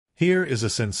Here is a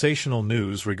sensational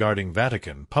news regarding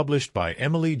Vatican published by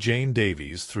Emily Jane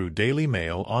Davies through Daily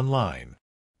Mail Online.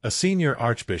 A senior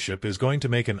archbishop is going to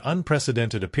make an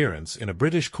unprecedented appearance in a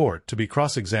British court to be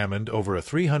cross-examined over a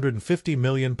 £350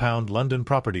 million London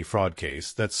property fraud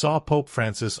case that saw Pope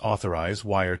Francis authorize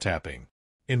wiretapping.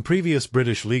 In previous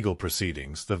British legal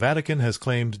proceedings, the Vatican has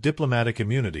claimed diplomatic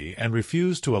immunity and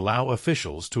refused to allow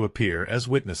officials to appear as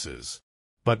witnesses.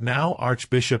 But now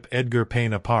Archbishop Edgar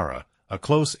Pena-Parra, a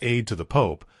close aide to the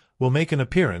Pope, will make an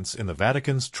appearance in the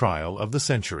Vatican's trial of the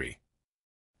century.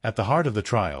 At the heart of the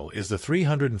trial is the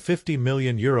 €350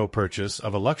 million purchase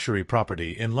of a luxury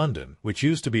property in London, which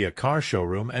used to be a car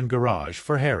showroom and garage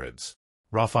for Harrods.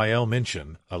 Raphael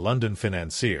Minchin, a London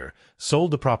financier,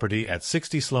 sold the property at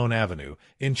 60 Sloane Avenue,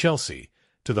 in Chelsea,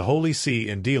 to the Holy See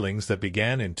in dealings that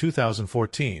began in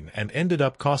 2014 and ended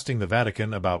up costing the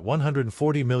Vatican about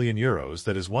 €140 million,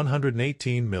 that is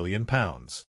 £118 million.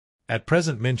 At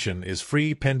present Minchin is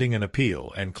free pending an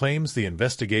appeal and claims the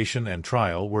investigation and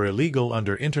trial were illegal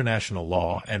under international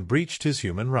law and breached his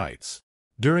human rights.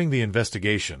 During the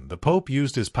investigation, the Pope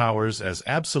used his powers as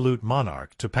absolute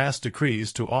monarch to pass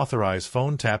decrees to authorize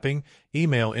phone tapping,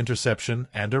 email interception,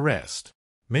 and arrest.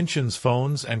 Minchin's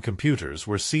phones and computers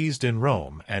were seized in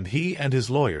Rome, and he and his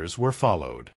lawyers were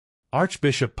followed.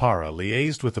 Archbishop Parra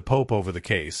liaised with the Pope over the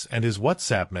case, and his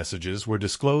WhatsApp messages were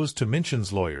disclosed to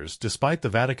Minchin's lawyers despite the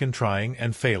Vatican trying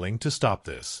and failing to stop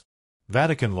this.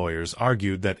 Vatican lawyers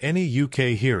argued that any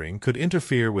UK hearing could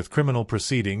interfere with criminal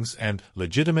proceedings and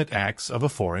legitimate acts of a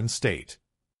foreign state.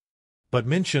 But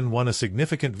Minchin won a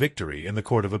significant victory in the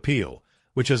Court of Appeal,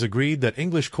 which has agreed that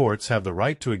English courts have the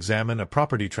right to examine a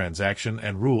property transaction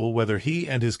and rule whether he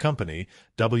and his company,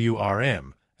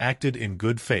 WRM, acted in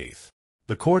good faith.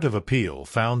 The Court of Appeal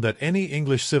found that any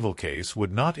English civil case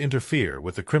would not interfere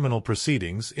with the criminal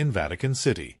proceedings in Vatican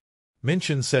City.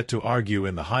 Minchin set to argue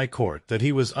in the High Court that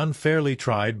he was unfairly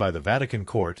tried by the Vatican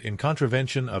Court in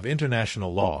contravention of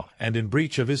international law and in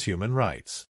breach of his human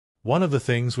rights. One of the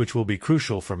things which will be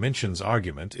crucial for Minchin's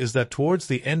argument is that towards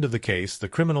the end of the case the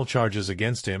criminal charges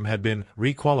against him had been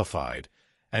requalified,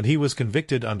 and he was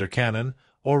convicted under canon,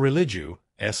 or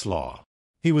religious law.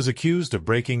 He was accused of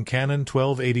breaking Canon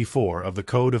 1284 of the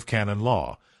Code of Canon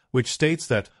Law, which states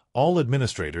that all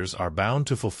administrators are bound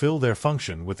to fulfill their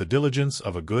function with the diligence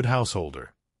of a good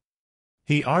householder.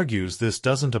 He argues this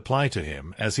doesn't apply to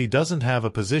him as he doesn't have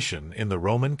a position in the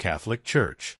Roman Catholic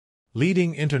Church.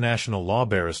 Leading international law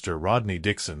barrister Rodney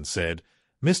Dixon said,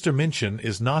 "Mr. Minchin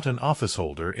is not an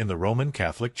officeholder in the Roman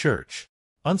Catholic Church."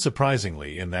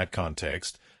 Unsurprisingly, in that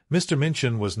context, Mr.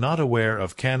 Minchin was not aware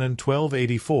of Canon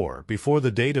 1284 before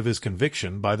the date of his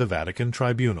conviction by the Vatican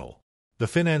Tribunal. The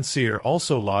financier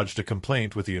also lodged a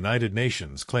complaint with the United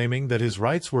Nations claiming that his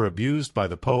rights were abused by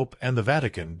the Pope and the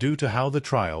Vatican due to how the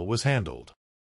trial was handled.